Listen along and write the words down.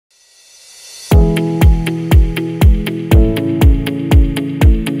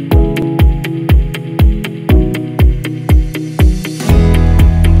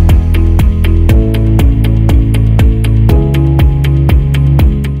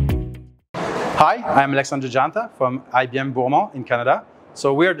Hi, I'm Alexandre Janta from IBM Bromont in Canada.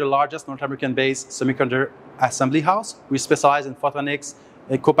 So we are the largest North American-based semiconductor assembly house. We specialize in photonics,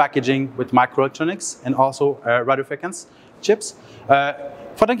 co-packaging with microelectronics, and also radio frequency chips.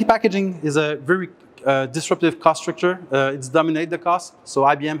 Photonic packaging is a very disruptive cost structure. It's dominate the cost. So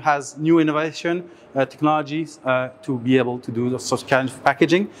IBM has new innovation technologies to be able to do such kind of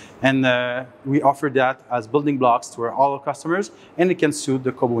packaging, and we offer that as building blocks to all our customers, and it can suit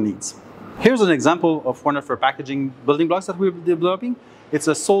the CoBo needs. Here's an example of one of our packaging building blocks that we're developing. It's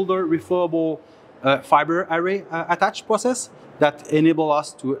a solder refillable fiber array attach process that enable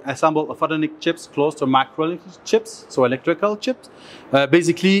us to assemble photonic chips close to microelectronic chips, so electrical chips.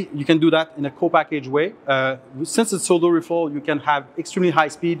 Basically, you can do that in a co-packaged way. Since it's solder refill, you can have extremely high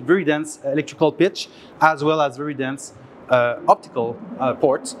speed, very dense electrical pitch, as well as very dense optical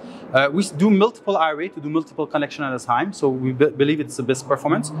ports. We do multiple array to do multiple connections at a time, so we believe it's the best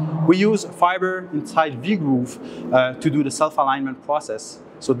performance. We use fiber inside V-groove to do the self-alignment process.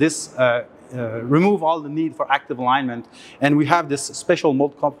 So this remove all the need for active alignment, and we have this special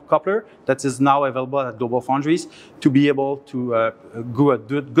mold coupler that is now available at global foundries to be able to do a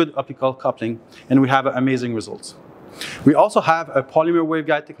good optical coupling, and we have amazing results. We also have a polymer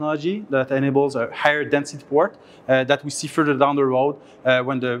waveguide technology that enables a higher density port that we see further down the road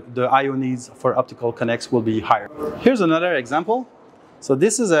when the I/O needs for optical connects will be higher. Here's another example. So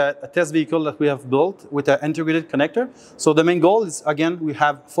this is a test vehicle that we have built with an integrated connector. So the main goal is, again, we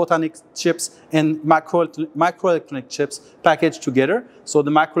have photonic chips and microelectronic chips packaged together. So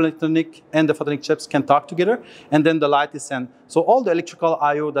the microelectronic and the photonic chips can talk together, and then the light is sent. So all the electrical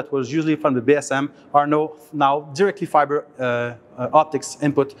I/O that was usually from the BSM are now directly fiber optics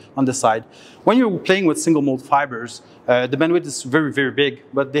input on the side. When you're playing with single mode fibers, the bandwidth is very, very big,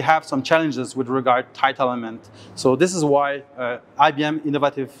 but they have some challenges with regard to tight element. So this is why IBM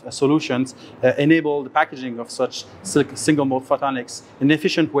innovative solutions enable the packaging of such single mode photonics in an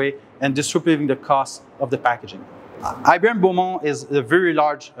efficient way and distributing the cost of the packaging. IBM Bromont is a very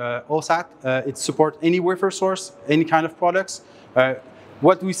large OSAT. It supports any wafer source, any kind of products.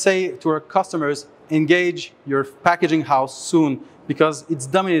 What we say to our customers, engage your packaging house soon, because it's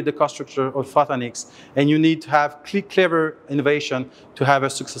dominated the cost structure of photonics, and you need to have clever innovation to have a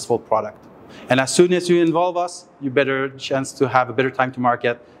successful product. And as soon as you involve us, you better chance to have a better time to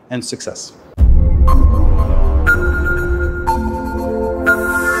market and success.